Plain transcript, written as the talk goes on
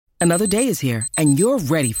Another day is here, and you're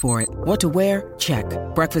ready for it. What to wear? Check.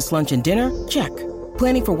 Breakfast, lunch, and dinner? Check.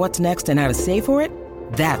 Planning for what's next and how to save for it?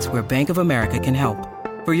 That's where Bank of America can help.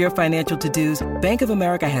 For your financial to-dos, Bank of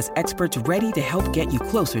America has experts ready to help get you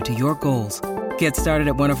closer to your goals. Get started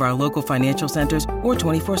at one of our local financial centers or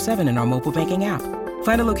 24/7 in our mobile banking app.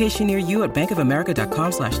 Find a location near you at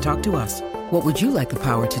bankofamerica.com/talktous. What would you like the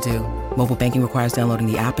power to do? Mobile banking requires downloading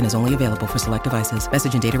the app and is only available for select devices.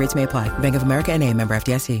 Message and data rates may apply. Bank of America N.A., member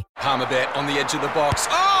FDIC. Palmerbet on the edge of the box.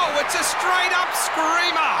 Oh, it's a straight-up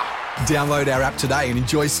screamer! Download our app today and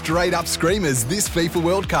enjoy straight-up screamers this FIFA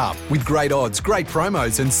World Cup with great odds, great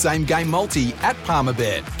promos and same-game multi at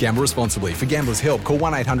Palmerbet. Gamble responsibly. For Gamblers' Help, call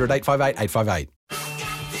 1-800-858-858.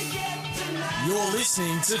 You're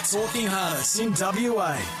listening to Talking Harness in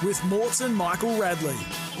WA with Morts and Michael Radley.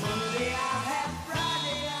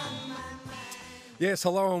 Yes,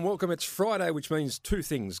 hello and welcome. It's Friday, which means two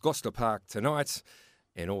things. Gloucester Park tonight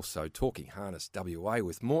and also Talking Harness WA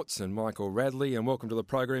with Morts and Michael Radley. And welcome to the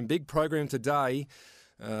program. Big program today.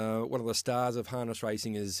 One of the stars of harness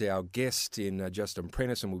racing is our guest in Justin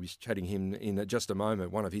Prentice, and we'll be chatting him in just a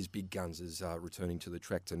moment. One of his big guns is returning to the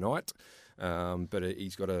track tonight. But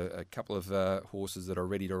he's got a couple of horses that are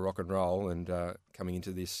ready to rock and roll and coming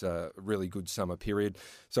into this really good summer period.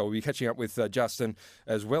 So we'll be catching up with Justin,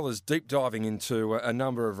 as well as deep diving into a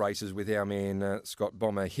number of races with our man Scott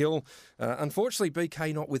Bomber Hill. Unfortunately,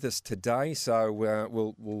 BK not with us today, so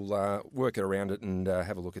we'll work it around it and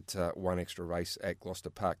have a look at one extra race at Gloucester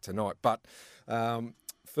Park tonight. But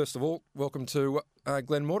first of all, welcome to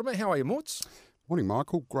Glenn Mortimer. How are you, Morts? Morning,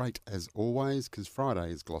 Michael. Great as always, because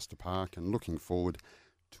Friday is Gloucester Park and looking forward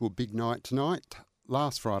to a big night tonight.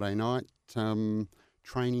 Last Friday night,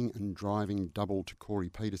 training and driving double to Corey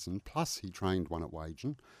Peterson, plus he trained one at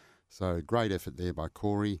Wagen. So great effort there by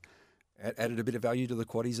Corey. Added a bit of value to the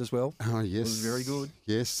quaddies as well. Oh, yes. It was very good.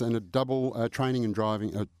 Yes, and a double training and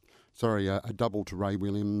driving, a double to Ray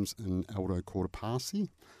Williams and Aldo Cortopassi.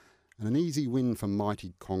 And an easy win for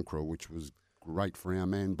Mighty Conqueror, which was great for our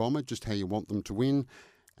man Bomber, just how you want them to win.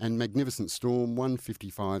 And Magnificent Storm,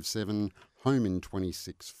 155.7, home in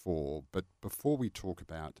 26.4. But before we talk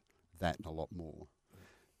about that and a lot more,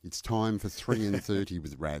 it's time for 3 and 30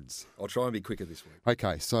 with Rads. I'll try and be quicker this week.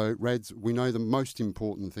 Okay, so Rads, we know the most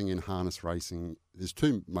important thing in harness racing, there's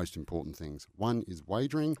two most important things. One is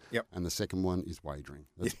wagering, and the second one is wagering.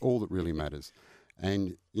 That's all that really matters.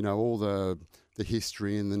 And, you know, all the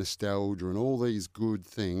history and the nostalgia and all these good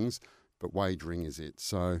things, but wagering is it.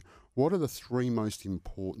 So what are the three most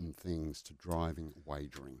important things to driving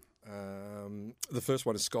wagering? The first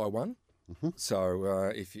one is Sky One. Mm-hmm.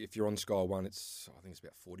 So if you're on Sky One, I think it's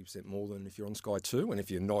about 40% more than if you're on Sky Two. And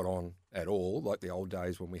if you're not on at all, like the old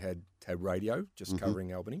days when we had Tab Radio just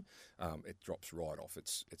covering Albany, it drops right off.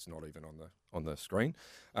 It's not even on the screen.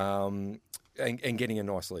 And getting a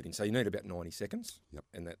nice lead in. So you need about 90 seconds,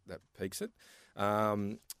 and that peaks it.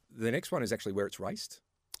 The next one is actually where it's raced.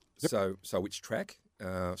 Yep. So which track?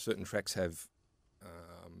 Certain tracks have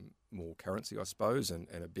more currency, I suppose, and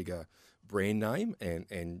a bigger brand name,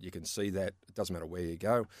 and you can see that it doesn't matter where you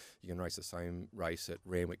go. You can race the same race at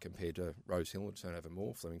Randwick compared to Rose Hill and Turnover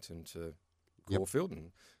Moor, Flemington to Caulfield,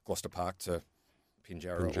 and Gloucester Park to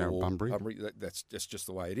Pinjarra or Bunbury. That's just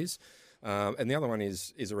the way it is. And the other one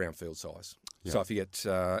is around field size. Yep. So if you get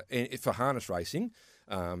for harness racing,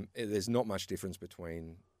 there's not much difference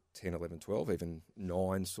between 10, 11, 12, even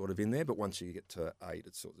 9 sort of in there. But once you get to 8,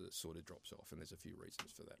 it sort of drops off, and there's a few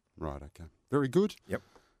reasons for that. Right, okay. Very good. Yep.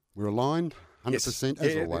 We're aligned, 100%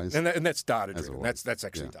 as always. And that's data-driven. That's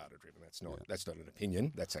actually data-driven. That's not an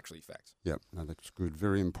opinion. That's actually facts. Yep, no, that's good.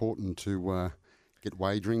 Very important to get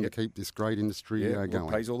wagering to keep this great industry going.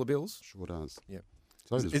 It pays all the bills. Sure does. Yep.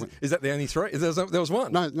 So is that the only 3? There was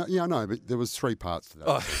one. No, I know, but there was 3 parts to that.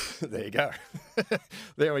 Oh, there you go.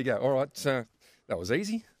 There we go. All right, that was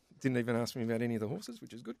easy. Didn't even ask me about any of the horses,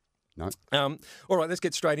 which is good. No. All right, let's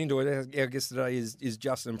get straight into it. Our guest today is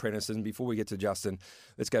Justin Prentice, and before we get to Justin,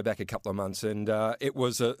 let's go back a couple of months. And it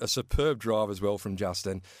was a superb drive as well from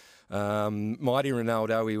Justin. Mighty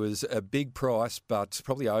Ronaldo, he was a big price, but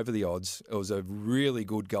probably over the odds. It was a really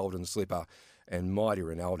good golden slipper, and Mighty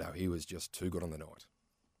Ronaldo, he was just too good on the night.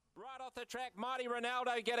 The track, Mighty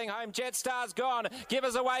Ronaldo getting home. Jetstar's gone. Give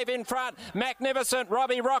us a wave in front. Magnificent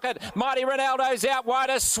Robbie Rocket. Mighty Ronaldo's out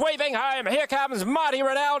wider, sweeping home. Here comes Mighty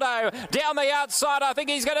Ronaldo down the outside. I think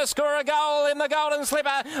he's going to score a goal in the golden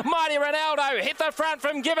slipper. Mighty Ronaldo hit the front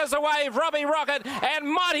from Give Us a Wave, Robbie Rocket, and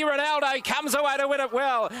Mighty Ronaldo comes away to win it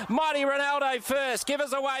well. Mighty Ronaldo first. Give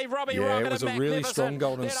Us a Wave, Robbie Rocket. It was a really strong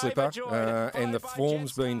golden slipper, and the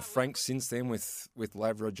form's been frank since then with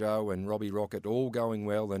Lavra Joe and Robbie Rocket all going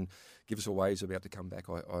well, and Give Us Away is about to come back,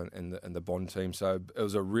 and the Bond team. So it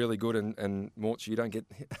was a really good, and Morts, you don't get...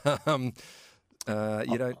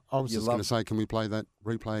 you don't. I was just going to say, can we play that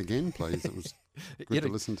replay again, please? It was good to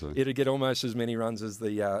listen to. It'd get almost as many runs as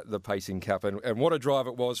the Pacing Cup, and what a drive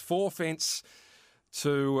it was. 4 fence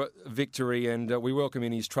to victory, and we welcome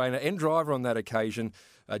in his trainer and driver on that occasion,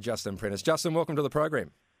 Justin Prentice. Justin, welcome to the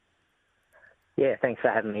program. Yeah, thanks for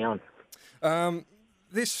having me on.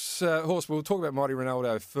 This horse, we'll talk about Mighty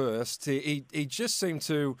Ronaldo first. He just seemed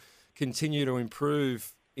to continue to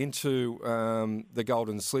improve into the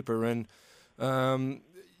Golden Slipper, and the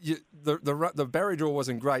barrier draw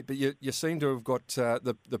wasn't great, but you seem to have got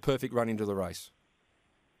the perfect run into the race.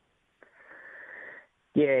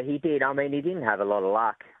 Yeah, he did. I mean, he didn't have a lot of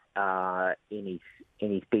luck in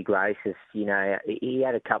his big races. You know, he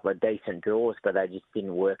had a couple of decent draws, but they just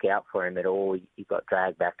didn't work out for him at all. He got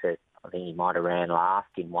dragged back to, I think he might have ran last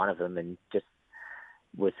in one of them, and just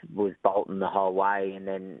was bolting the whole way. And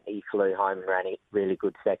then he flew home and ran a really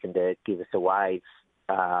good second to Give Us Away.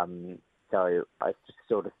 So I just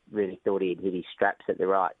sort of really thought he'd hit his straps at the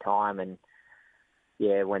right time. And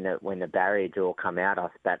yeah, when the barrier draw come out, I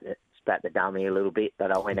spat the dummy a little bit,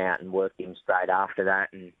 but I went out and worked him straight after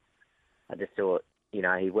that. And I just thought, you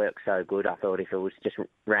know, he worked so good. I thought if it was just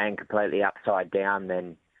ran completely upside down,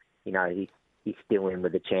 then, you know, he's still in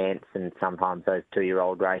with a chance. And sometimes those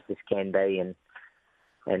 2-year-old races can be, and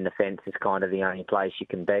the fence is kind of the only place you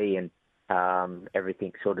can be. And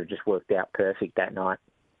everything sort of just worked out perfect that night.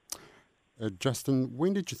 Justin,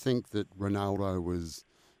 when did you think that Ronaldo was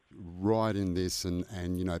right in this and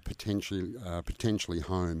you know, potentially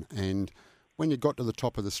home? And when you got to the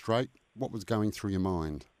top of the straight, what was going through your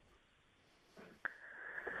mind?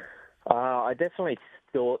 I definitely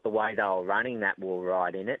thought the way they were running that were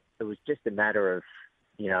right in it. It was just a matter of,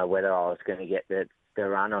 you know, whether I was going to get the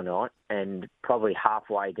run or not. And probably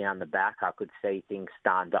halfway down the back, I could see things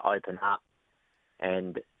starting to open up.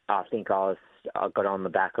 And I think I got on the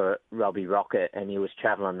back of Robbie Rocket, and he was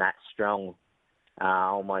travelling that strong.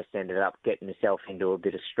 Almost ended up getting himself into a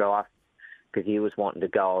bit of strife because he was wanting to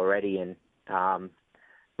go already. And it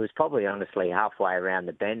was probably honestly halfway around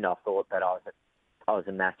the bend, I thought that I was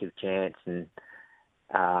a massive chance. And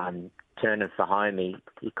turning for home,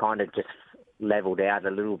 he kind of just levelled out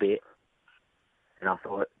a little bit. And I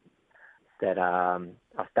thought that I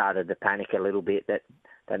started to panic a little bit that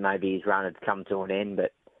maybe his run had come to an end.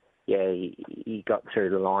 But yeah, he got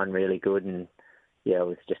through the line really good, and yeah, it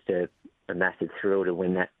was just a massive thrill to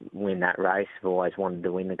win that race. I've always wanted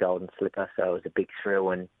to win the Golden Slipper, so it was a big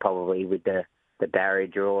thrill. And probably with the barrier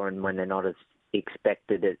draw, and when they're not as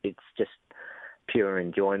expected, it's just pure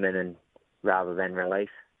enjoyment and rather than relief.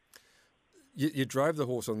 You drove the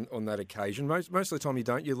horse on that occasion. Most of the time you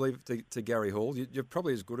don't. You leave it to Gary Hall. You're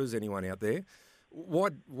probably as good as anyone out there. Why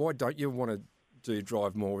don't you want to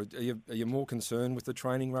drive more? Are you more concerned with the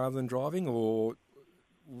training rather than driving, or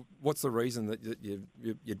what's the reason that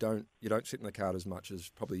you don't sit in the cart as much as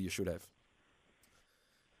probably you should have?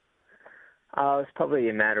 It's probably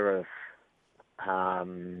a matter of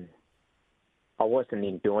I wasn't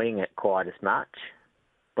enjoying it quite as much,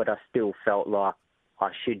 but I still felt like I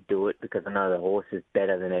should do it because I know the horse is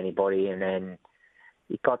better than anybody. And then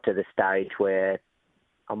it got to the stage where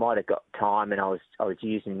I might have got time, and I was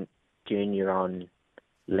using Junior on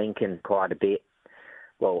Lincoln quite a bit,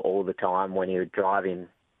 well, all the time when he would drive him.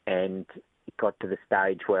 And it got to the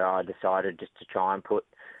stage where I decided just to try and put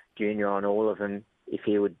Junior on all of them if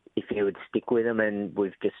he would stick with them. And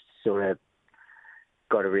we've just sort of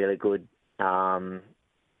got a really good,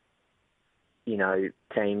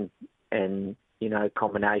 team and,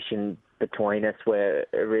 combination between us, where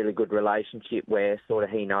a really good relationship where sort of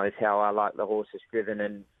he knows how I like the horses driven.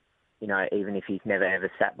 And, even if he's never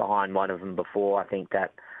ever sat behind one of them before, I think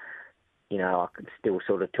that, I could still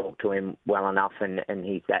sort of talk to him well enough, and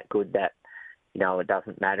he's that good that, it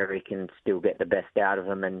doesn't matter. He can still get the best out of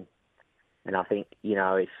them. And I think,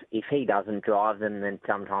 if he doesn't drive them, then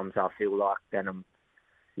sometimes I feel like then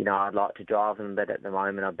I'd like to drive them. But at the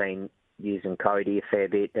moment I've been using Cody a fair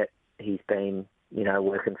bit, that he's been,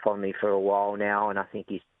 working for me for a while now, and I think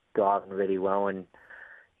he's driving really well, and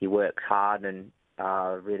he works hard and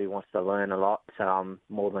really wants to learn a lot. So I'm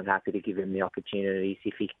more than happy to give him the opportunities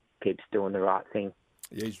if he keeps doing the right thing.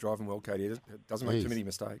 Yeah, he's driving well, Katie. He doesn't make too many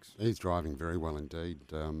mistakes. He's driving very well indeed.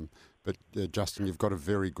 But Justin, you've got a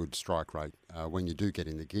very good strike rate when you do get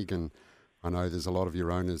in the gig, and I know there's a lot of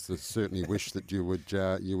your owners that certainly wish that you would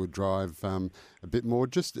drive a bit more.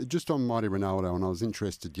 Just on Mighty Ronaldo, and I was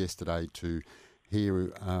interested yesterday to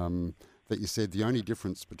hear that you said the only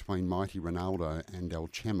difference between Mighty Ronaldo and El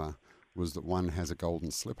Chema was that one has a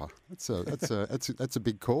golden slipper. That's a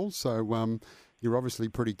big call. So you're obviously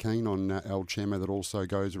pretty keen on El Chema that also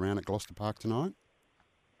goes around at Gloucester Park tonight.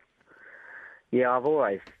 Yeah, I've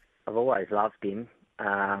always loved him.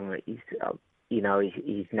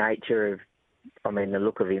 His nature of, the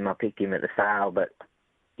look of him. I picked him at the sale, but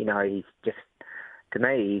he's just, to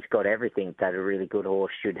me, he's got everything that a really good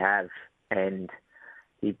horse should have, and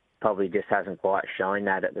he probably just hasn't quite shown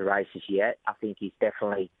that at the races yet. I think he's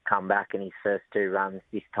definitely come back, and his first 2 runs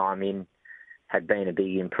this time in had been a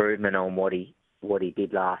big improvement on what he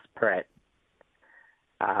did last prep.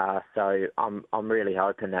 So I'm really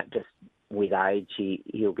hoping that just with age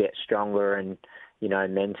he'll get stronger, and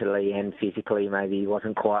mentally and physically maybe he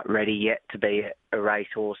wasn't quite ready yet to be a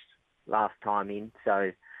racehorse last time in.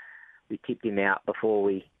 So we tipped him out before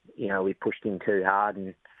we pushed him too hard,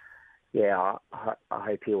 and I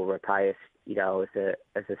hope he'll repay us,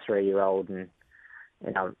 as a 3-year-old, and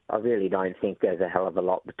I really don't think there's a hell of a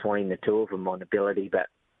lot between the two of them on ability, but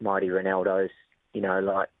Mighty Ronaldo's, you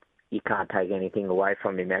can't take anything away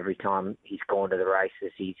from him. Every time he's gone to the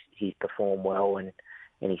races, he's performed well, and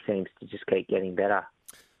he seems to just keep getting better.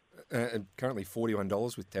 And currently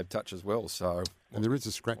 $41 with Tab Touch as well. So, and there is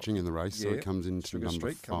a scratching in the race, so it comes into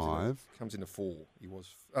number 5. Comes into 4. He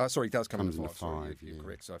was he does come into 5. Sorry, you're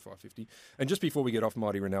correct. So $5.50. And just before we get off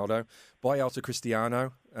Mighty Ronaldo, by Alta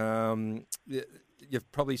Cristiano, you've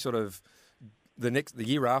probably sort of the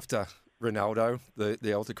year after Ronaldo,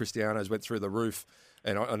 the Alta Cristianos went through the roof.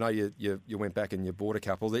 And I know you went back and you bought a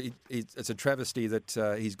couple. It's a travesty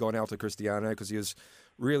that he's gone Alta Cristiano, because he was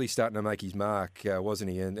really starting to make his mark,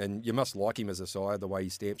 wasn't he? And you must like him as a sire, the way he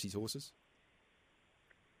stamps his horses.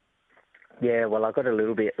 Yeah, well, I got a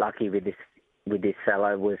little bit lucky with this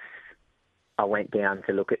fellow. I went down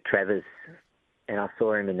to look at Trevor's, and I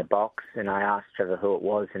saw him in the box, and I asked Trevor who it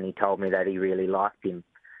was, and he told me that he really liked him,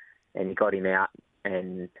 and he got him out,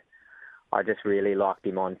 and I just really liked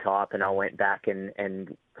him on type, and I went back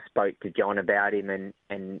and spoke to John about him, and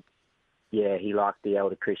he liked the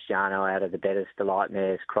Elder Cristiano out of the Better's Delight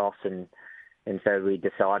Mares Cross, and so we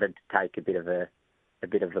decided to take a bit of a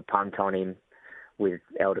punt on him, with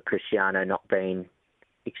Elder Cristiano not being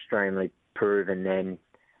extremely proven then.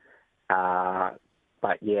 It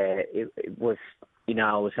was it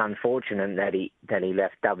was unfortunate that he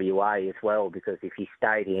left WA as well, because if he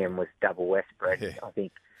stayed here and was double Westbred, I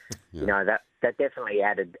think. Yeah. That definitely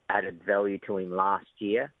added value to him last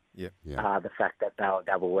year. Yeah. The fact that they were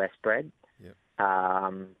double Westbred. Yeah.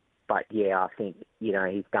 I think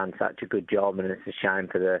he's done such a good job, and it's a shame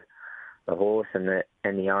for the horse and the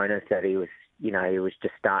owners that he was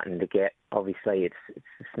just starting to get. Obviously, it's a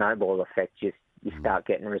snowball effect. You start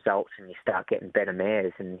getting results, and you start getting better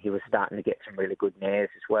mares, and he was starting to get some really good mares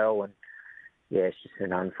as well. And it's just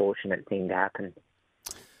an unfortunate thing to happen.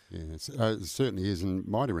 Yes, it certainly is, and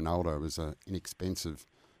Mighty Ronaldo was an inexpensive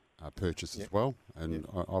purchase as well, and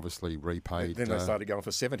obviously repaid. Then they started going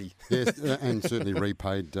for 70. Yes, and certainly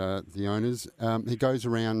repaid the owners. He goes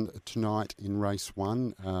around tonight in race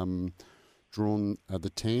 1, drawn the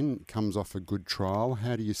 10, comes off a good trial.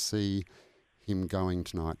 How do you see him going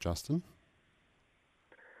tonight, Justin?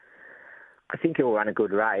 I think he'll run a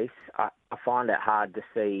good race. I find it hard to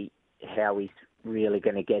see how he's really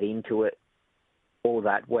going to get into it all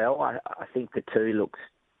that well. I think the 2 looks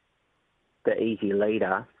the easy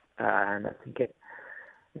leader, and I think it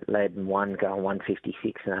led and won going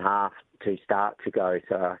 156.5 2 starts ago.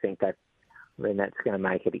 So I think that's going to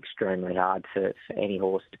make it extremely hard for any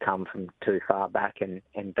horse to come from too far back and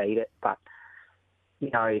beat it. But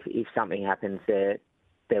if something happens there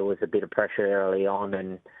was a bit of pressure early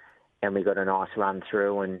on, and we got a nice run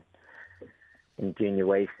through, and Junior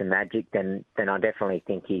Weaves the Magic, then I definitely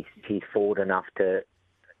think he's forward enough to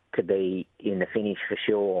be in the finish for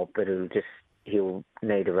sure. But he'll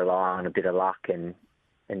need to rely on a bit of luck and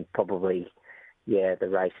probably the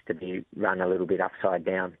race to be run a little bit upside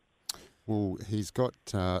down. Well, he's got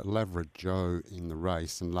Lavra Joe in the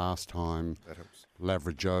race, and last time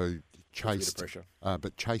Lavra Joe chased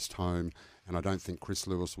home, and I don't think Chris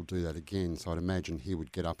Lewis will do that again. So I'd imagine he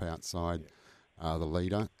would get up outside. The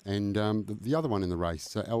leader, and the other one in the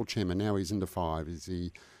race, El Chema. Now he's into 5. Is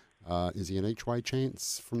he an each way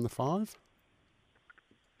chance from the 5?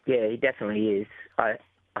 Yeah, he definitely is. I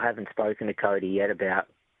haven't spoken to Cody yet about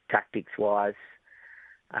tactics wise.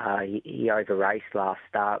 He over raced last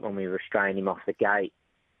start when we restrained him off the gate.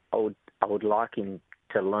 I would like him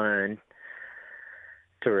to learn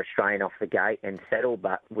to restrain off the gate and settle,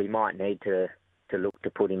 but we might need to look to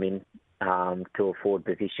put him in to a forward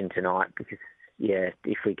position tonight, because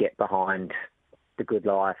if we get behind the Good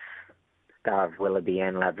Life, Star of Willoughby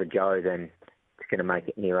and Lavra Joe, then it's going to make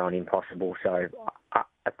it near on impossible. So I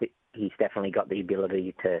think he's definitely got the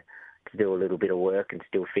ability to do a little bit of work and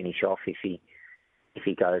still finish off if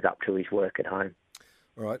he goes up to his work at home.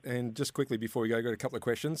 All right, and just quickly before we go, got a couple of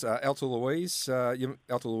questions. Alta Louise, and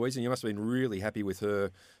you must have been really happy with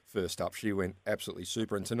her first up. She went absolutely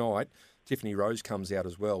super. And tonight, Tiffany Rose comes out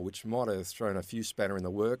as well, which might have thrown a few spanner in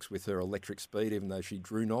the works with her electric speed, even though she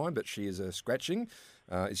drew 9, but she is a scratching,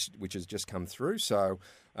 which has just come through. So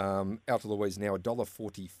Alta Louise now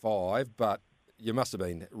 $1.45, but you must have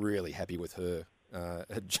been really happy with her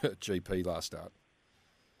at GP last start.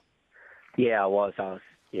 Yeah, I was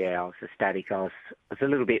ecstatic. I was a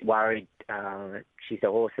little bit worried. She's a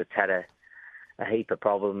horse that's had a heap of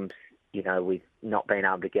problems, with not being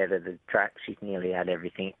able to get her to the track. She's nearly had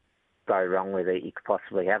everything go wrong with it. You could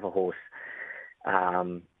possibly have a horse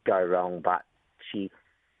go wrong, but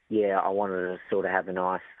I wanted her to sort of have a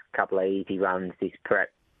nice couple of easy runs this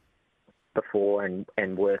prep before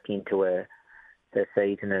and work into her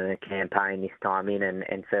season and her campaign this time in.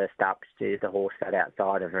 And first up, the horse sat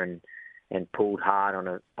outside of her and pulled hard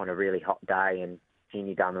on a really hot day, and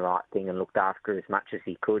Ginny done the right thing and looked after her as much as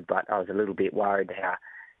he could, but I was a little bit worried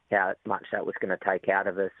how much that was going to take out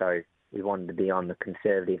of her, so we wanted to be on the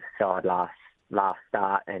conservative side last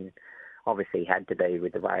start, and obviously had to be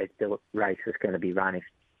with the way the race was going to be run if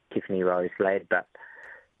Tiffany Rose led, but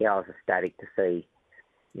I was ecstatic to see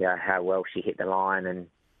how well she hit the line, and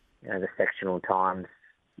the sectional times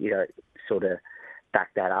sort of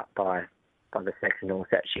backed that up by the sectionals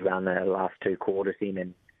that she ran the last 2 quarters in,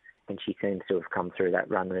 and she seems to have come through that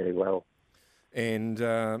run really well. And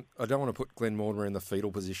I don't want to put Glenn Mortimer in the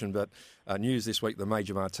fetal position, but news this week, the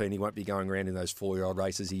Major Martini won't be going around in those 4-year-old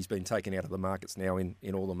races. He's been taken out of the markets now in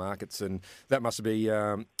all the markets, and that must be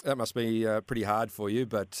pretty hard for you,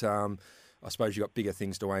 but I suppose you've got bigger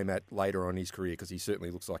things to aim at later on in his career, because he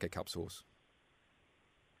certainly looks like a Cups horse.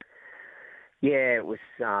 Yeah, it was,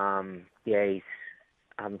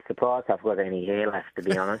 I'm surprised I've got any hair left, to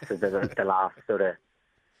be honest. the last sort of,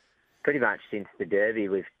 pretty much since the Derby,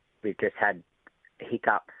 we've just had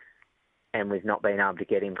hiccups, and we've not been able to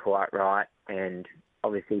get him quite right. And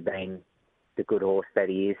obviously, being the good horse that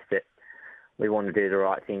he is, that we want to do the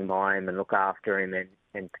right thing by him and look after him,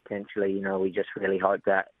 and potentially, we just really hope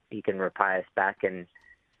that he can repay us back, and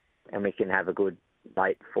we can have a good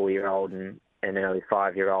late 4-year-old and an early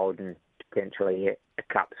 5-year-old, and potentially a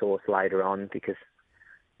Cups horse later on, because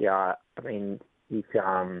he's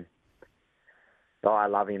I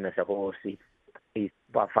love him as a horse. He's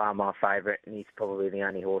by far my favourite, and he's probably the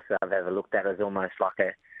only horse that I've ever looked at as almost like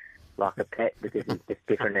a pet, because he's just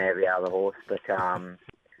different to every other horse. But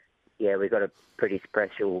we've got a pretty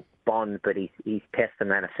special bond, but he's testing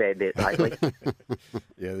that a fair bit lately.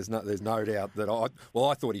 Yeah, there's no doubt that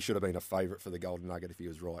I thought he should have been a favourite for the Golden Nugget if he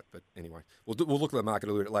was right. But anyway, we'll look at the market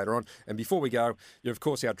a little bit later on. And before we go, you're of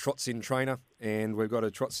course our Trotsin trainer, and we've got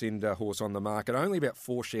a Trotsin horse on the market. Only about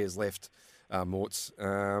 4 shares left. Morts,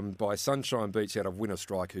 by Sunshine Beach out of Winner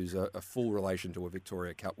Strike, who's a full relation to a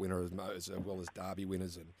Victoria Cup winner as well as Derby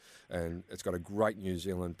winners, and it's got a great New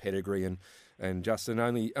Zealand pedigree. And Justin,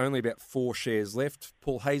 only about 4 shares left.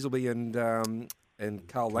 Paul Hazelby and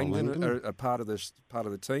Carl Langdon are part of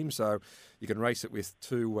the team, so you can race it with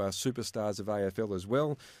 2 superstars of AFL as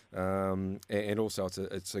well. And also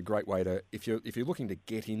it's a great way to, if you're looking to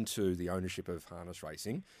get into the ownership of harness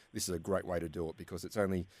racing, this is a great way to do it, because it's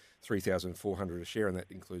only $3,400 a share, and that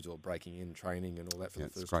includes all breaking in, training, and all that for the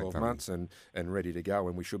first 12 months, and ready to go.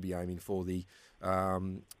 And we should be aiming for the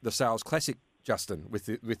Sales Classic, Justin,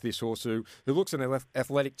 with this horse who looks an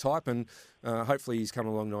athletic type, and hopefully he's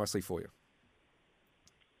coming along nicely for you.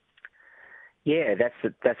 Yeah, that's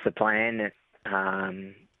the plan.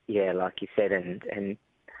 Like you said, and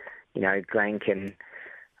Glenn can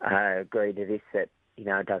agree to this, that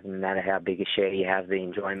it doesn't matter how big a share you have, the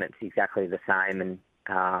enjoyment's exactly the same, and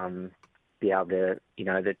be able to,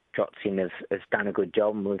 the Trotsin has done a good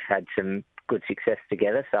job, and we've had some good success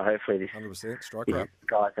together. So hopefully this 100% striker up.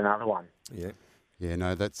 Guy's another one. Yeah. Yeah,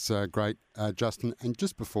 no, that's great, Justin. And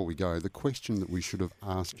just before we go, the question that we should have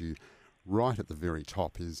asked you right at the very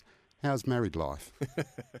top is, how's married life?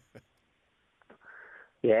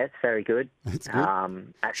 Yeah, it's very good. It's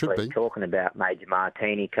good. Actually, talking about Major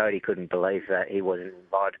Martini, Cody couldn't believe that he wasn't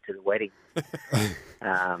invited to the wedding.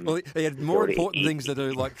 Well, he had more important things to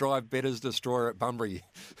do, like drive Better's Destroyer at Bunbury.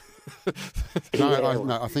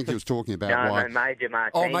 I think he was talking about why. No, Major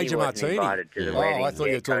Martini. Oh, Major Martini. Invited to the wedding. I thought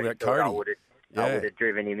you were talking about Cody. I would have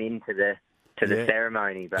driven him into the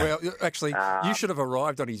ceremony. But, well, actually, you should have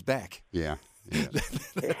arrived on his back. Yeah.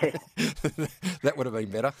 That would have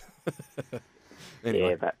been better. Anyway.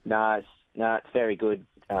 Yeah, but no, it's very good.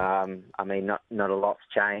 I mean, not a lot's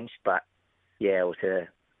changed, but yeah, it was a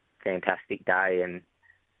fantastic day, and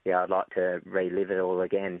yeah, I'd like to relive it all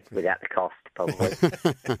again without the cost, probably.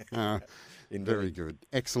 Very good.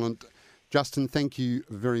 Excellent. Justin, thank you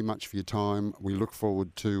very much for your time. We look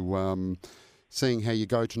forward to seeing how you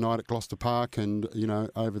go tonight at Gloucester Park, and, you know,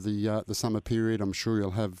 over the summer period, I'm sure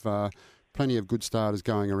you'll have plenty of good starters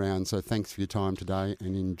going around. So thanks for your time today,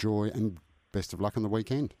 and enjoy, and best of luck on the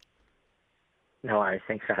weekend. No worries.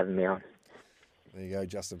 Thanks for having me on. There you go,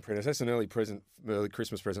 Justin Prentice. That's an early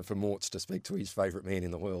Christmas present for Morts to speak to his favourite man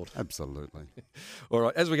in the world. Absolutely. All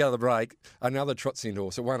right, as we go to the break, another Trot's End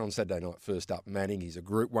horse. It won on Saturday night. First up, Manning. He's a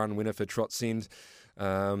Group 1 winner for Trot's End.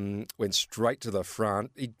 Went straight to the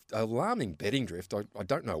front. Alarming betting drift. I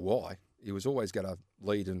don't know why. He was always going to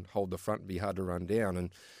lead and hold the front and be hard to run down,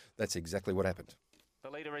 and that's exactly what happened. The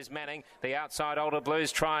leader is Manning. The outside Older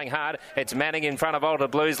Blues trying hard. It's Manning in front of Older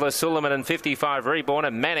Blues, LaSuleiman and 55 Reborn,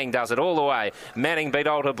 and Manning does it all the way. Manning beat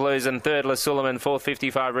Older Blues and third LaSuleiman, fourth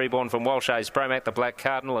 55 Reborn from Walshay's Promac, the Black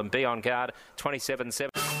Cardinal, and Be On Guard 27-7.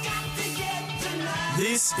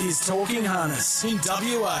 This is Talking Harness in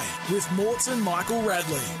WA with Morts and Michael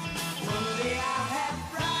Radley.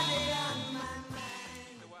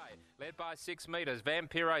 Led by 6 metres,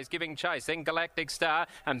 Vampiro's giving chase, then Galactic Star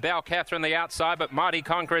and Bal Catherine the outside, but Mighty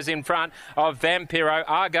Conqueror's in front of Vampiro.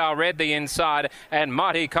 Argyle Red the inside, and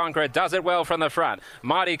Mighty Conqueror does it well from the front.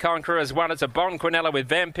 Mighty Conqueror has won. It's a Bon Quinella with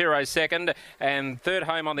Vampiro second, and third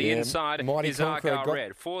home on the inside Mighty is Conqueror Argyle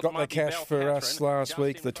Red. Fourth, got the Mighty cash Bal for Catherine, us last just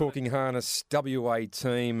week, in the front of Talking Harness WA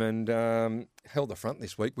team, and held the front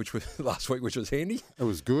this week, which was last week, which was handy. It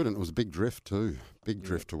was good, and it was a big drift too. Big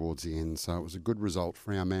drift towards the end, so it was a good result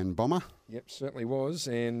for our man Bomber. Yep, certainly was.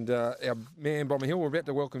 And our man Bomber Hill, we're about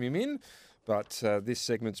to welcome him in, but this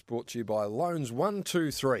segment's brought to you by Loans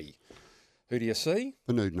 123. Who do you see?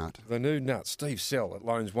 The Nude Nut. The Nude Nut. Steve Sell at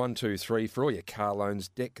Loans 123 for all your car loans,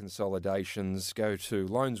 debt consolidations. Go to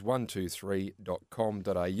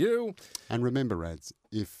loans123.com.au. And remember, Rads,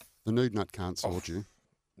 if the Nude Nut can't sort you...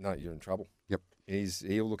 No, you're in trouble. Yep.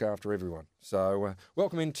 He'll look after everyone. So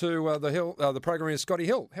welcome into the Hill. The program is Scotty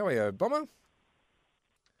Hill. How are you, Bomber?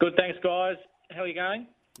 Good, thanks, guys. How are you going?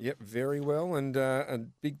 Yep, very well. And a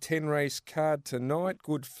big 10-race card tonight,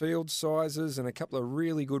 good field sizes and a couple of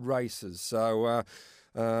really good races. So a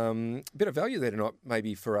bit of value there tonight,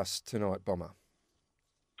 maybe for us tonight, Bomber.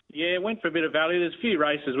 Yeah, went for a bit of value. There's a few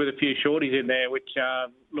races with a few shorties in there which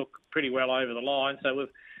look pretty well over the line. So we've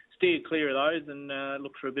steered clear of those and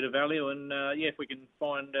look for a bit of value. And, if we can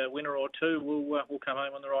find a winner or two, we'll come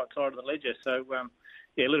home on the right side of the ledger. So,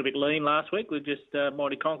 a little bit lean last week with just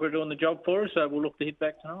Mighty Conqueror doing the job for us, so we'll look to hit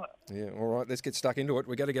back tonight. Yeah, all right, let's get stuck into it.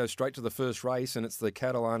 We're going to go straight to the first race, and it's the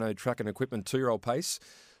Catalano Truck and Equipment 2-year-old pace.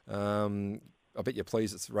 I bet you're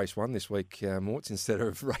pleased it's race 1 this week, Morts, instead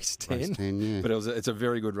of race 10. Race 10, yeah. But it's a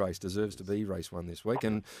very good race, deserves to be race 1 this week.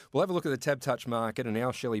 And we'll have a look at the Tab Touch market, and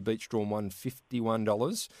our Shelley Beach Drawn won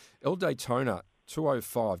 $51. El Daytona,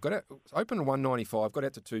 205. Got out, opened at 195, got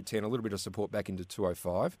out to 210, a little bit of support back into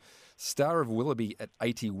 205. Star of Willoughby at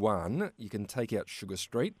 81. You can take out Sugar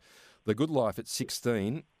Street. The Good Life at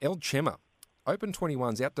 16. El Chema, open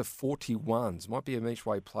 21s out to 41s. Might be a each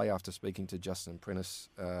way play after speaking to Justin Prentice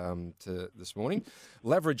this morning.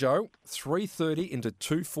 Laverajo, 330 into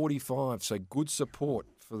 245. So good support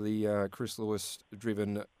for the Chris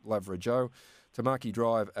Lewis-driven Laverajo. Tamaki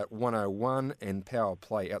Drive at 101 and Power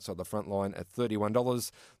Play outside the front line at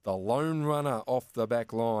 $31. The lone runner off the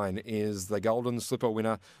back line is the Golden Slipper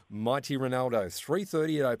winner, Mighty Ronaldo.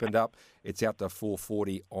 330 it opened up. It's out to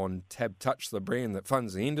 440 on Tab Touch, the brand that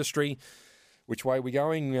funds the industry. Which way are we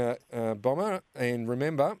going, Bomber? And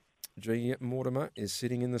remember, G. Mortimer is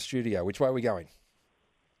sitting in the studio. Which way are we going?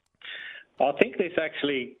 I think this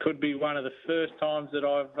actually could be one of the first times that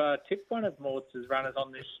I've tipped one of Morts' runners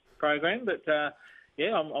on this program. But,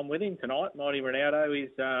 I'm with him tonight. Mighty Ronaldo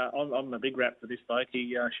is. I'm a big rap for this bloke.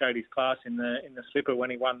 He showed his class in the slipper when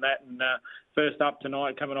he won that. And first up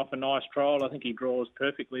tonight, coming off a nice trial, I think he draws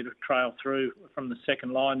perfectly to trail through from the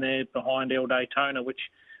second line there behind El Daytona, which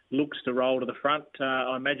looks to roll to the front.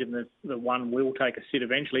 I imagine that the one will take a sit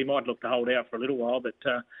eventually. He might look to hold out for a little while, but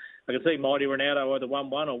I can see Mighty Ronaldo either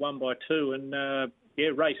 1-1 or 1-2. And,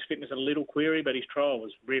 race fitness a little query, but his trial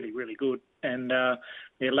was really, really good. And,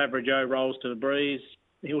 Laverajo rolls to the breeze.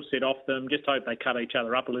 He'll sit off them. Just hope they cut each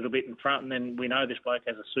other up a little bit in front, and then we know this bloke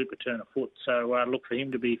has a super turn of foot. So look for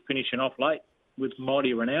him to be finishing off late with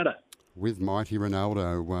Mighty Ronaldo. With Mighty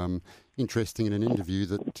Ronaldo. Interesting in an interview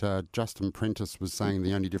that Justin Prentice was saying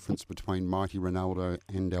the only difference between Mighty Ronaldo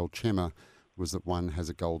and El Chema was that one has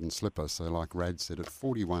a golden slipper. So like Rad said, at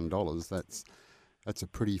 $41, that's a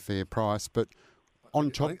pretty fair price. But On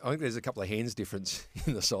top, I think there's a couple of hands difference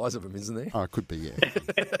in the size of them, isn't there? oh, it could be, yeah.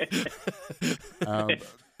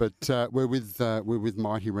 But we're with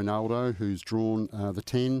Mighty Ronaldo, who's drawn the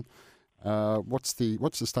 10. What's the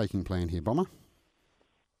staking plan here, Bomber?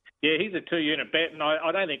 Yeah, he's a 2-unit bet, and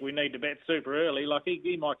I don't think we need to bet super early. Like,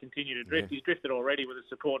 he might continue to drift. Yeah. He's drifted already with the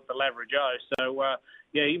support for Laverageau. So,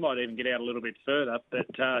 yeah, he might even get out a little bit further. But,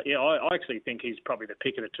 yeah, I actually think he's probably the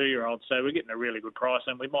pick of the 2-year-old. So we're getting a really good price,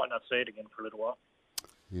 and we might not see it again for a little while.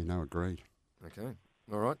 Yeah, no, agreed. Okay.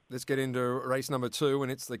 All right, let's get into race number 2,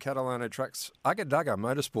 and it's the Catalano Tracks Ugadugga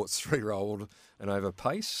Motorsports 3-year-old and over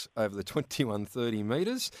pace over the 2130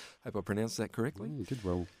 metres. Hope I pronounced that correctly. Yeah, you did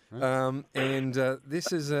well. Right? And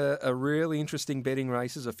this is a really interesting betting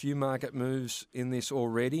race. There's a few market moves in this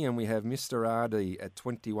already, and we have Mr. RD at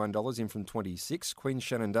 $21 in from 26, Queen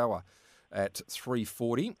Shenandoah at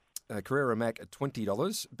 $3.40. Carrera Mac at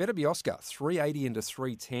 $20. Better Be Oscar, $3.80 into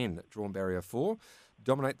 $3.10, drawn barrier 4.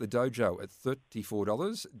 Dominate the Dojo at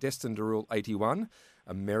 $34. Destined to Rule $81.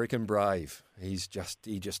 American Brave. He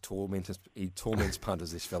torments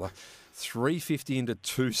punters, this fella. $3.50 into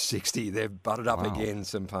 $2.60. They've butted up again,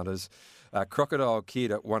 some punters. Crocodile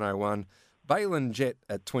Kid at $101. Balin Jet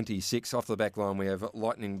at $26. Off the back line, we have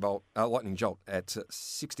Lightning Jolt at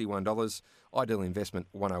 $61. Ideal Investment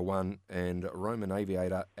 $101. And Roman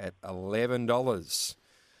Aviator at $11.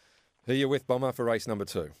 Who are you with, Bomber, for race number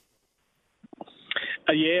 2?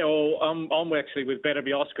 Yeah, well, I'm actually with Better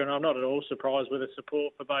Be Oscar, and I'm not at all surprised with the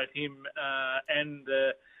support for both him and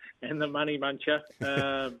the money muncher.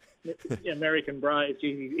 American Brave,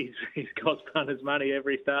 he's cost punters money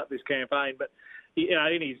every start this campaign. But you know,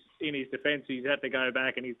 in his defence, he's had to go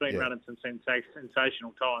back, and he's been running some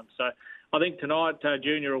sensational times. So I think tonight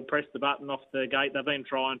Junior will press the button off the gate. They've been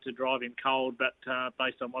trying to drive him cold, but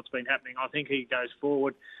based on what's been happening, I think he goes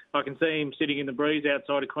forward. I can see him sitting in the breeze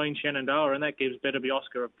outside of Queen Shenandoah, and that gives Better Be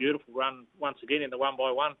Oscar a beautiful run once again in the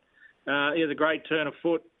 1x1. He has a great turn of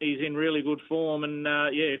foot. He's in really good form, and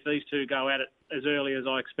if these two go at it as early as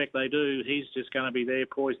I expect they do, he's just going to be there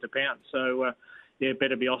poised to pounce. So,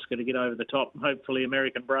 Better Be Oscar to get over the top. Hopefully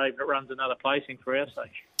American Brave that runs another placing for our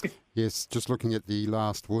sake. Yes, just looking at the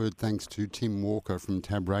last word, thanks to Tim Walker from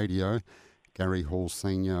Tab Radio, Gary Hall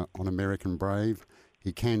Sr. on American Brave.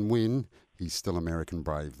 He can win. He's still American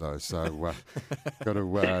Brave, though, so got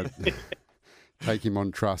to take him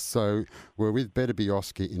on trust. So we're with Better Be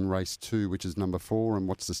Oscar in race 2, which is number 4. And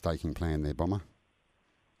what's the staking plan there, Bomber?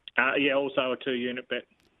 Also a 2-unit bet.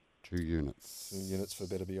 2 units. 2 units for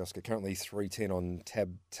Better Be Oscar. Currently $3.10 on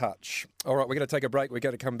Tab Touch. All right, we're going to take a break. We're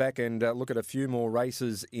going to come back and look at a few more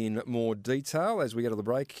races in more detail as we go to the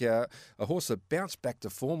break. A horse that bounced back to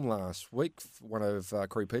form last week, one of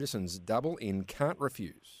Corey Peterson's double in Can't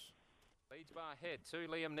Refuse. Leads by a head to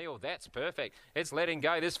Liam Neal. That's perfect. It's letting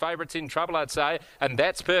go. This favourite's in trouble, I'd say. And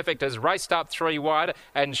That's Perfect has raced up 3 wide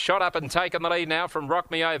and shot up and taken the lead now from Rock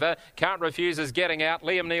Me Over. Can't Refuse is getting out.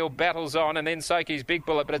 Liam Neal battles on, and then Soki's Big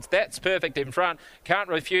Bullet. But it's That's Perfect in front. Can't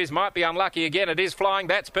Refuse might be unlucky again. It is flying.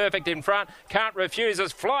 That's Perfect in front. Can't Refuse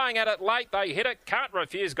is flying at it late. They hit it. Can't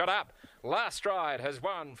Refuse got up. Last Stride has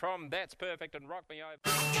won from That's Perfect and Rock Me Over.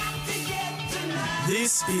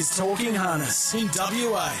 This is Talking Harness in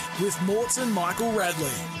WA with Morts and Michael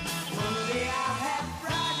Radley.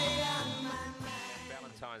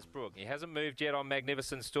 Brook. He hasn't moved yet on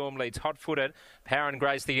Magnificent Storm. Leads hot-footed. Power and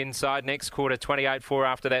Grace the inside. Next quarter 28.4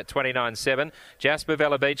 after that 29.7. Jasper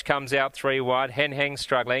Vella Beach comes out 3 wide. Hen Heng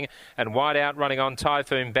struggling and wide out running on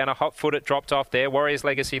Typhoon Banner. Hot-footed dropped off there. Warrior's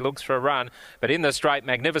Legacy looks for a run, but in the straight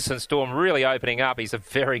Magnificent Storm really opening up. He's a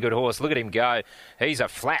very good horse. Look at him go. He's a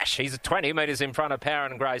flash. He's 20 metres in front of Power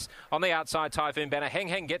and Grace. On the outside Typhoon Banner. Hen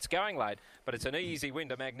Heng gets going late, but it's an easy win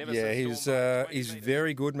to Magnificent Storm. Yeah, he's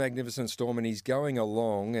very good, Magnificent Storm, and he's going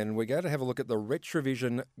along. And we're going to have a look at the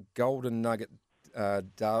Retrovision Golden Nugget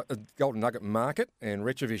Market and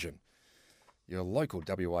Retrovision, your local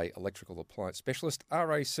WA electrical appliance specialist.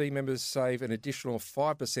 RAC members save an additional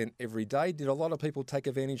 5% every day. Did a lot of people take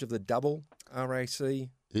advantage of the double RAC?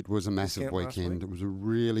 It was a massive weekend. It was a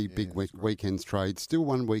really big weekend's trade. Still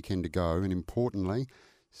one weekend to go, and importantly,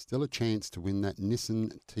 still a chance to win that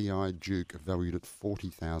Nissan TI Duke valued at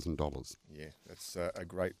 $40,000. Yeah, that's a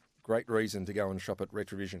great reason to go and shop at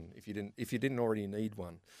Retrovision if you didn't already need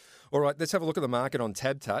one. All right, let's have a look at the market on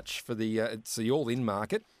Tab Touch for it's the all-in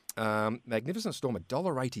market. Magnificent Storm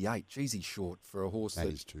 $1.88. Geez, he's short for a horse that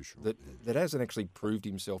is too short. That hasn't actually proved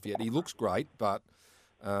himself yet. He looks great, but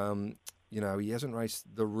he hasn't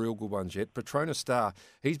raced the real good ones yet. Petronas Star,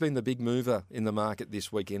 he's been the big mover in the market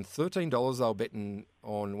this weekend. $13 they were betting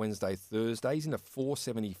on Wednesday, Thursday. He's into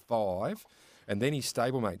 $4.75. And then his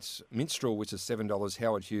stablemates, Minstrel, which is $7,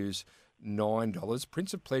 Howard Hughes, $9.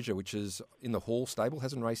 Prince of Pleasure, which is in the Hall stable,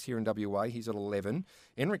 hasn't raced here in WA. He's at 11.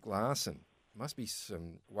 Enric Larson, must be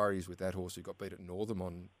some worries with that horse who got beat at Northam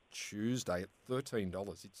on Tuesday at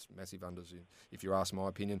 $13. It's massive unders, if you ask my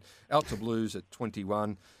opinion. Alta Blues at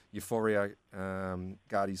 21. Euphoria,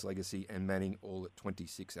 Guardy's Legacy, and Manning all at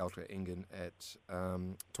 26. Alta Engen at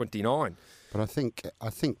 29. But I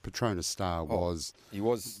think Patronus Star was... He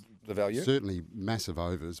was the value? Certainly massive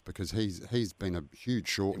overs, because he's been a huge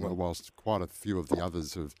shortener, whilst quite a few of the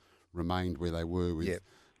others have remained where they were with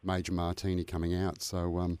Major Martini coming out.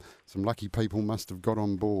 So some lucky people must have got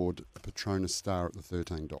on board Patronus Star at the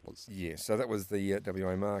 $13. Yeah, so that was the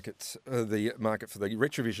WA market, the market for the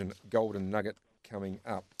Retrovision Golden Nugget coming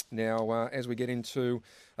up. Now, as we get into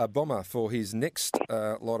Bomber for his next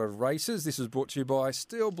lot of races, this is brought to you by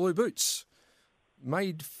Steel Blue Boots.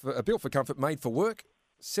 Built for comfort, made for work.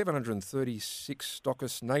 736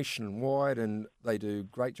 stockists nationwide, and they do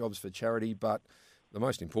great jobs for charity, but the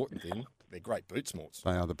most important thing, they're great boots, Morts.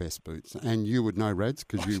 They are the best boots. And you would know, Rads,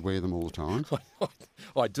 because you wear them all the time.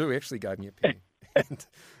 I do. Actually gave me a penny. And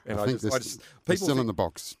I think they're still in the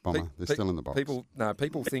box, Bomber. They're still in the box.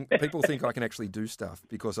 People think I can actually do stuff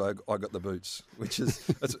because I got the boots, which is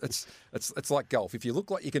it's like golf. If you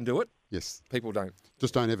look like you can do it, yes, people don't.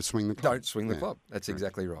 Just don't ever swing the club. Don't swing the club. That's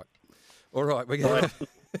exactly right. All right, we're going.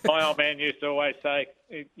 My old man used to always say,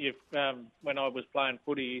 when I was playing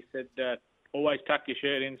footy, he said, always tuck your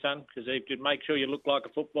shirt in, son, because you make sure you look like a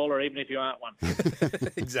footballer, even if you aren't one.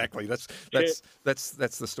 Exactly. That's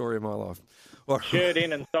the story of my life. Shirt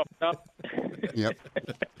in and socks up. Yep.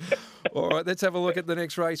 All right, let's have a look at the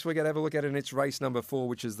next race. We're going to have a look at it, and it's race number 4,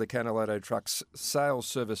 which is the Canalado Trucks Sales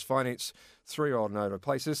Service Finance 3-year-old Nova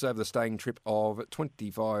Places over the staying trip of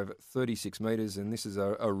 25.36 metres, and this is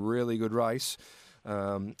a really good race.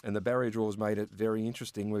 And the barrier draws made it very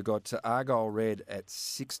interesting. We've got Argyle Red at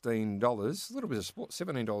 $16, a little bit of sport,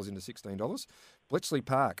 $17 into $16. Bletchley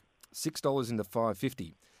Park, $6 into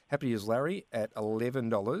 $5.50. Happy as Larry at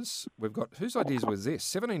 $11. We've got, whose ideas was this?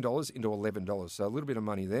 $17 into $11, so a little bit of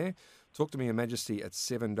money there. Talk to Me Your Majesty at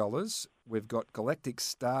 $7. We've got Galactic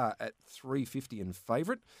Star at $3.50 and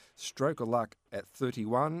favourite. Stroke of Luck at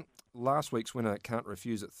 $31. Last week's winner, Can't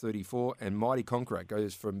Refuse, at $34. And Mighty Conqueror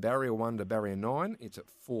goes from barrier 1 to barrier 9. It's at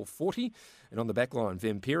 $4.40. And on the back line,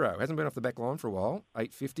 Vampiro hasn't been off the back line for a while,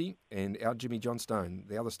 $8.50. And our Jimmy Johnstone,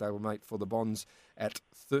 the other stablemate for the Bonds, at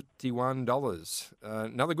 $31.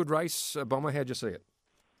 Another good race. Bomber, how'd you see it?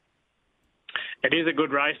 It is a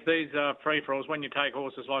good race. These free-for-alls, when you take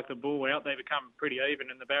horses like the Bull out, they become pretty even,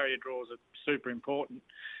 and the barrier draws are super important.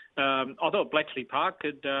 I thought Bletchley Park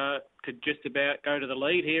could just about go to the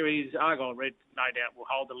lead here. Argyle Red, no doubt, will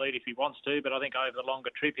hold the lead if he wants to, but I think over the longer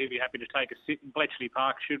trip he'll be happy to take a sit, and Bletchley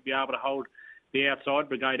Park should be able to hold the outside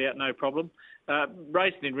brigade out, no problem.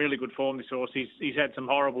 Racing in really good form, this horse. He's had some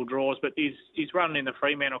horrible draws, but he's running in the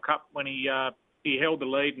Fremantle Cup when he held the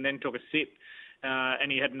lead and then took a sit.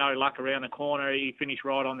 And he had no luck around the corner. He finished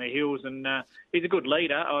right on their heels, and he's a good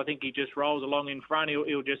leader. I think he just rolls along in front.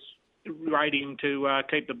 He'll just rate him to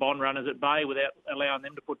keep the Bond runners at bay without allowing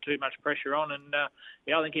them to put too much pressure on. And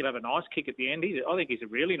I think he'll have a nice kick at the end. I think he's a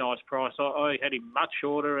really nice price. I had him much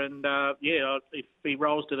shorter, and if he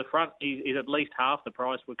rolls to the front, he's at least half the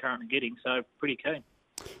price we're currently getting. So pretty keen.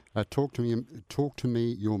 Talk to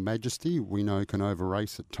me, Your Majesty. We know can over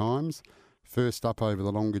race at times. First up over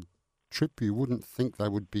the longer trip, you wouldn't think they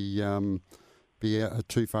would be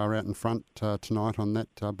too far out in front tonight on that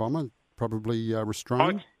Bomber. Probably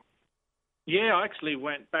restrained. I actually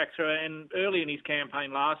went back through, and early in his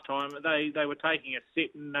campaign last time, they were taking a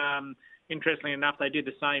sit, and interestingly enough, they did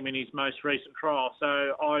the same in his most recent trial. So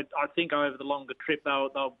I think over the longer trip,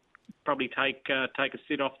 they'll probably take a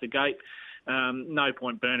sit off the gate. No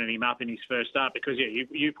point burning him up in his first start, because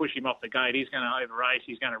you push him off the gate, he's going to over race,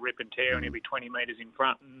 he's going to rip and tear, and he'll be 20 metres in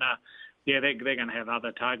front. And they're going to have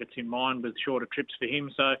other targets in mind with shorter trips for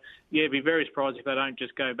him. So be very surprised if they don't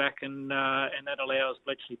just go back, and that allows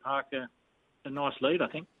Bletchley Park a nice lead, I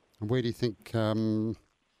think. Where do you think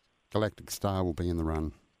Galactic Star will be in the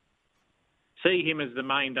run? See him as the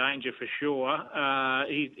main danger for sure.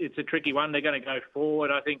 It's a tricky one. They're going to go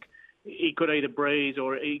forward. I think he could either breeze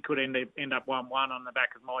or he could end up 1-1 on the back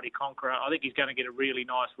of Mighty Conqueror. I think he's going to get a really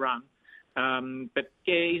nice run. But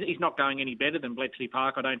he's not going any better than Bletchley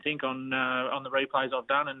Park, I don't think, on the replays I've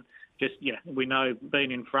done. And just, we know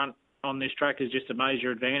being in front on this track is just a major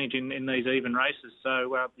advantage in these even races.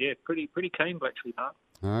 So, pretty keen Bletchley Park.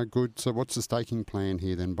 Good. So what's the staking plan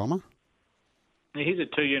here then, Bomber? He's a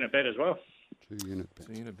 2-unit bet as well. 2-unit bet.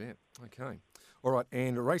 2-unit bet. Okay. All right,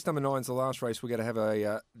 and race number 9 is the last race we're going to have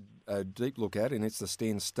a deep look at, and it's the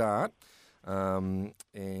stand start. and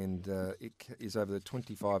it is over the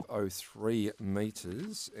 25.03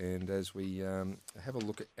 metres. And as we have a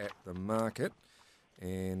look at the market,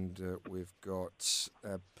 and we've got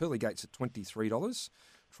Pearly Gates at $23,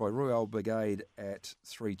 Troy Royale Brigade at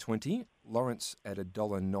 $3.20, Lawrence at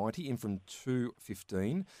 $1.90, in from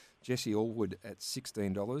 $2.15, Jesse Allwood at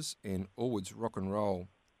 $16, and Allwood's Rock and Roll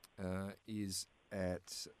is at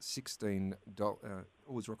 $16.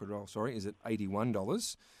 Allwood's Rock and Roll, is at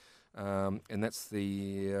 $81. And that's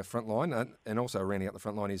the front line. And also rounding out the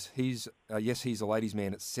front line is He's a Ladies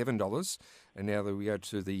Man at $7. And now that we go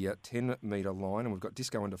to the 10-metre line, and we've got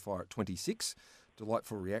Disco Under Fire at 26,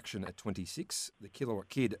 Delightful Reaction at 26, The Kilowatt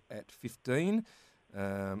Kid at 15,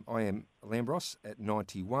 I Am Lambros at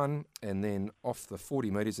 91, and then off the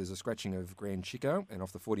 40 metres there's a scratching of Grand Chico, and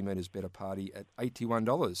off the 40 metres Better Party at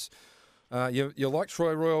 $81. You like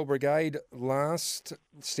Troy Royal Brigade last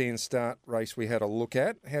stand-start race we had a look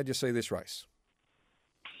at. How'd you see this race?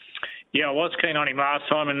 Yeah, I was keen on him last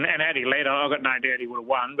time, and had he led, I got no doubt he would have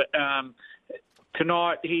won. But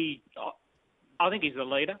tonight, I think he's the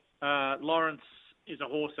leader. Lawrence is a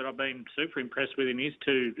horse that I've been super impressed with in his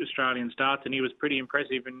 2 Australian starts, and he was pretty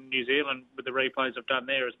impressive in New Zealand with the replays I've done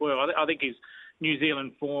there as well. I think his New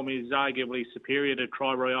Zealand form is arguably superior to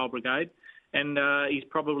Troy Royale Brigade. And he's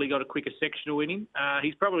probably got a quicker sectional in him.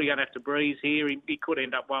 He's probably going to have to breeze here. He could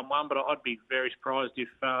end up 1-1, but I'd be very surprised if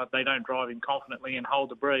they don't drive him confidently and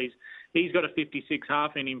hold the breeze. He's got a 56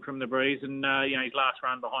 half in him from the breeze, and his last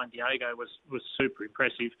run behind Diego was super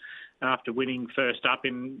impressive after winning first up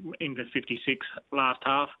in the 56 last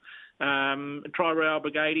half. Troy Royale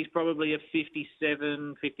Brigade, he's probably a 57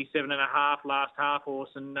 and a half last half horse,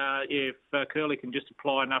 and if Curly can just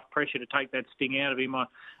apply enough pressure to take that sting out of him, I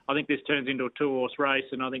think this turns into a 2-horse race,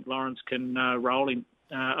 and I think Lawrence can roll him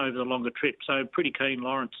over the longer trip. So pretty keen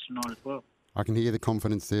Lawrence tonight as well. I can hear the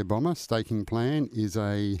confidence there, Bomber. Staking Plan is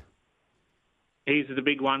He's the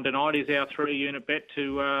big one tonight. He's our 3-unit bet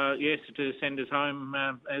to send us home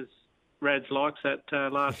as Rads likes that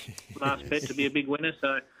last bet to be a big winner.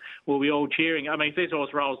 So we'll be all cheering. I mean, if this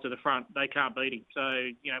horse rolls to the front, they can't beat him. So,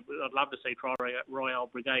 I'd love to see Troy Royale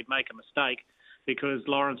Brigade make a mistake, because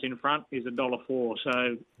Lawrence in front is $1.04.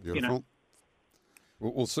 So, beautiful.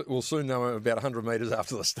 We'll soon know about 100 metres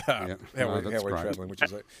after the start how we're travelling, which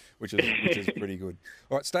is pretty good.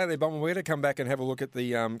 All right, stay there, Bomber. We're going to come back and have a look at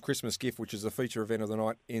the Christmas gift, which is the feature event of the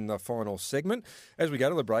night in the final segment. As we go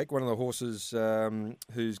to the break, one of the horses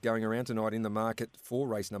who's going around tonight in the market for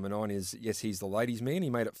race number 9 is He's the Ladies Man. He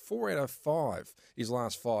made it 4 out of 5, his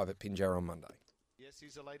last 5 at Pinjarra on Monday.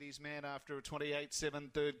 He's a Ladies Man after a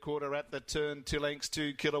 28-7 third quarter at the turn. 2 lengths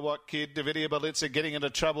to Kilowatt Kid. Davidia Belitza getting into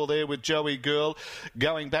trouble there with Joey Girl.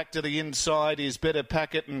 Going back to the inside is Better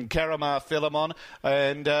Packet and Karamar Philemon.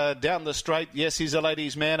 And down the straight, He's a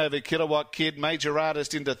Ladies Man over Kilowatt Kid. Major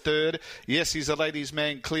Artist into third. He's a Ladies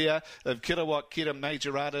Man clear of Kilowatt Kid and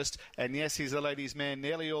Major Artist. And He's a Ladies Man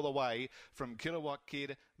nearly all the way from Kilowatt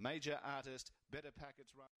Kid, Major Artist, Better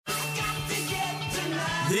Packets run.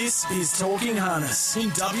 This is Talking Harness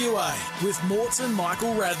in WA with Morts and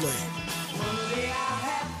Michael Radley.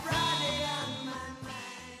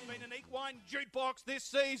 Jukebox this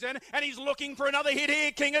season, and he's looking for another hit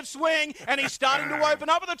here, King of Swing, and he's starting to open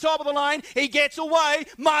up at the top of the lane. He gets away,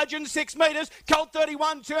 margin 6 metres, Colt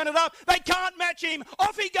 31, turn it up. They can't match him.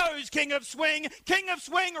 Off he goes, King of Swing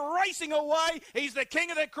racing away. He's the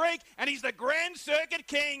King of the Creek, and he's the Grand Circuit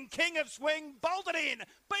King. King of Swing bolted in,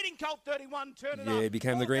 beating Colt 31, turn it up. Yeah, he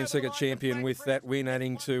became the Grand Circuit champion with that win,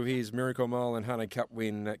 adding to his Miracle Mile and Hunter Cup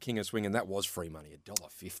win, King of Swing, and that was free money,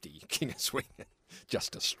 $1.50. King of Swing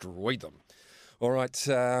just destroyed them. All right,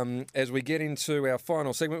 as we get into our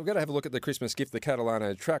final segment, we've got to have a look at the Christmas gift, the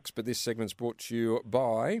Catalano trucks, but this segment's brought to you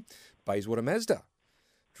by Bayswater Mazda.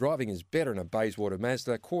 Driving is better in a Bayswater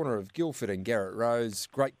Mazda, corner of Guildford and Garrett Roads.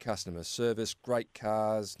 Great customer service, great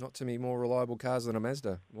cars, not too many more reliable cars than a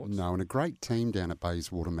Mazda. No, and a great team down at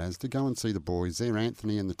Bayswater Mazda. Go and see the boys there,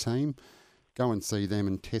 Anthony and the team. Go and see them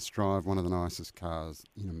and test drive one of the nicest cars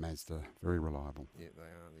in a Mazda. Very reliable. Yeah, they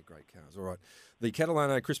are. They're great cars. All right. The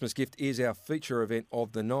Catalano Christmas gift is our feature event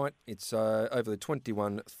of the night. It's over the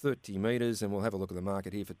 21.30 metres, and we'll have a look at the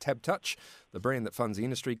market here for Tab Touch, the brand that funds the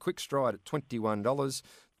industry. Quick Stride at $21.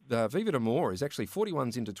 Viva D'Amour is actually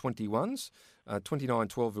 41s into 21s.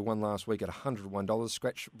 29.12 who won last week at $101.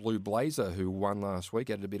 Scratch Blue Blazer, who won last week,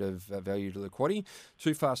 added a bit of value to the quaddie.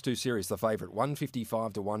 Too Fast, Too Serious, the favourite,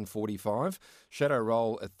 155 to 145. Shadow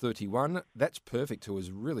Roll at 31. That's Perfect, who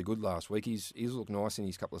was really good last week. He's looked nice in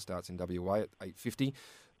his couple of starts in WA at 850.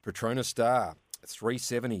 Petronas Star,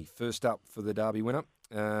 370. First up for the Derby winner.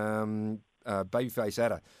 Babyface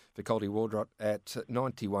Adder for Colty Wardrot at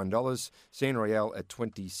 $91. San Royale at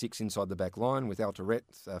 $26 inside the back line with Altoret,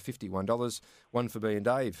 $51. One for B and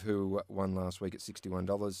Dave, who won last week at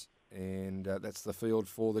 $61. And that's the field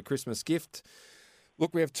for the Christmas gift.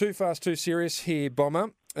 Look, we have Too Fast, Too Serious here,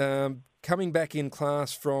 Bomber. Coming back in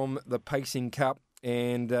class from the Pacing Cup,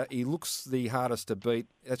 and he looks the hardest to beat.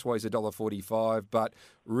 That's why he's $1.45, but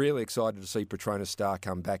really excited to see Patronus Star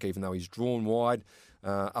come back, even though he's drawn wide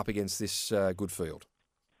up against this good field.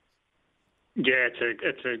 Yeah,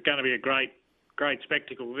 it's going to be a great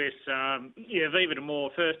spectacle, this. Viva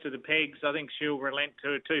D'Amour, first to the pegs. I think she'll relent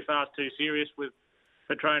to Too Fast, Too Serious with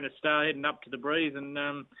Patronus Star heading up to the breeze.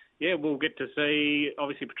 And, we'll get to see,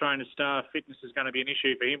 obviously, Patronus Star fitness is going to be an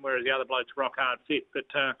issue for him, whereas the other bloke's rock hard fit. But,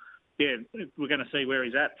 we're going to see where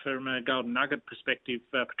he's at from a Golden Nugget perspective,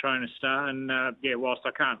 Patronus Star. And, whilst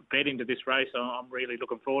I can't bet into this race, I'm really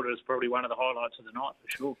looking forward to it. It's probably one of the highlights of the night, for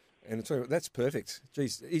sure. And so that's perfect.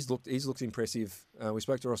 Geez, he's looked impressive. We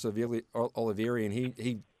spoke to Ross Olivieri, and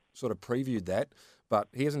he sort of previewed that, but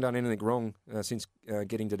he hasn't done anything wrong since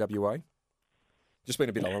getting to WA. Just been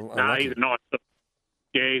a bit unlucky. No, he's a nice.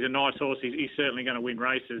 Yeah, he's a nice horse. He's certainly going to win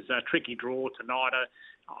races. Tricky draw tonight.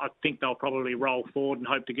 I think they'll probably roll forward and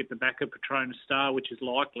hope to get the back of Patronus Star, which is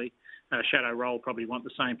likely. Shadow Roll probably want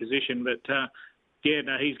the same position, but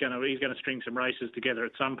he's going to string some races together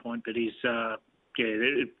at some point. But he's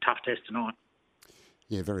tough test tonight.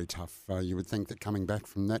 Yeah, very tough. You would think that coming back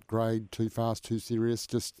from that grade, Too Fast, Too Serious,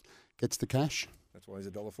 just gets the cash. That's why he's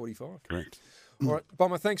 $1.45. Correct. All right,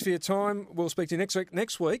 Bomber, thanks for your time. We'll speak to you next week.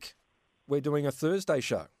 Next week, we're doing a Thursday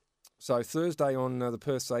show. So Thursday on the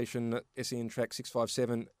Perth station, SEN track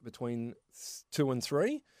 657 between 2 and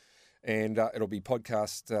 3. And it'll be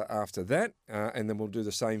podcast after that. And then we'll do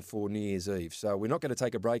the same for New Year's Eve. So we're not going to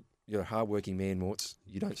take a break. You're a hard-working man, Morts.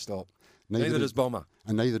 You don't stop. Neither does Bomber.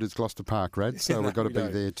 And neither does Gloucester Park, Rads. So we've got to be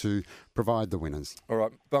there to provide the winners. All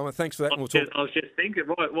right, Bomber, thanks for that. I was just thinking,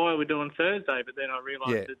 why are we doing Thursday? But then I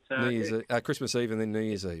realised it's New Year's Eve, Christmas Eve and then New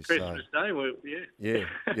Year's Eve. Christmas Day,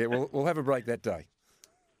 Yeah, we'll have a break that day.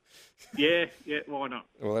 Yeah, why not?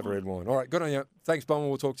 We'll have a red wine. All right, good on you. Thanks, Bomber.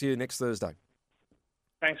 We'll talk to you next Thursday.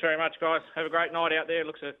 Thanks very much, guys. Have a great night out there.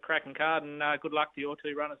 Looks a cracking card, and good luck to your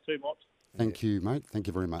two runners too, Morts. Thank you, mate. Thank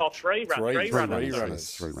you very much. Three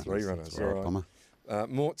runners. Three runners. All right, Bomber.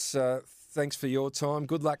 Morts, thanks for your time.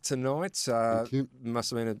 Good luck tonight. Thank you.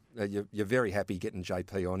 Must have been you're very happy getting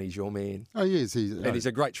JP on. He's your man. Oh, yes. He's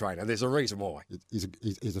a great trainer. There's a reason why.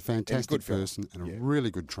 He's a fantastic person and a really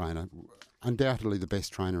good trainer. Undoubtedly the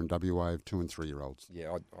best trainer in WA of 2 and 3-year-olds.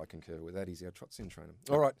 Yeah, I concur with that. He's our trot-in trainer.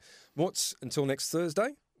 All right, Morts, until next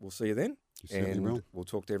Thursday, we'll see you then. We'll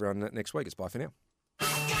talk to everyone next week. It's bye for now.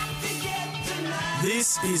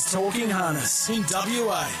 This is Talking Harness in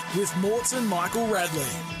WA with Morts and Michael Radley.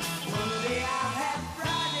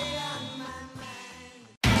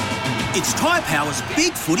 It's Tyre Power's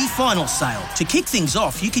Big Footy Final Sale. To kick things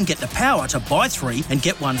off, you can get the power to buy 3 and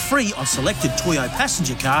get 1 free on selected Toyo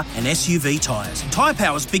passenger car and SUV tyres. Tyre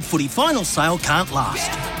Power's Big Footy Final Sale can't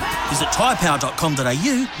last. Visit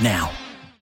tyrepower.com.au now.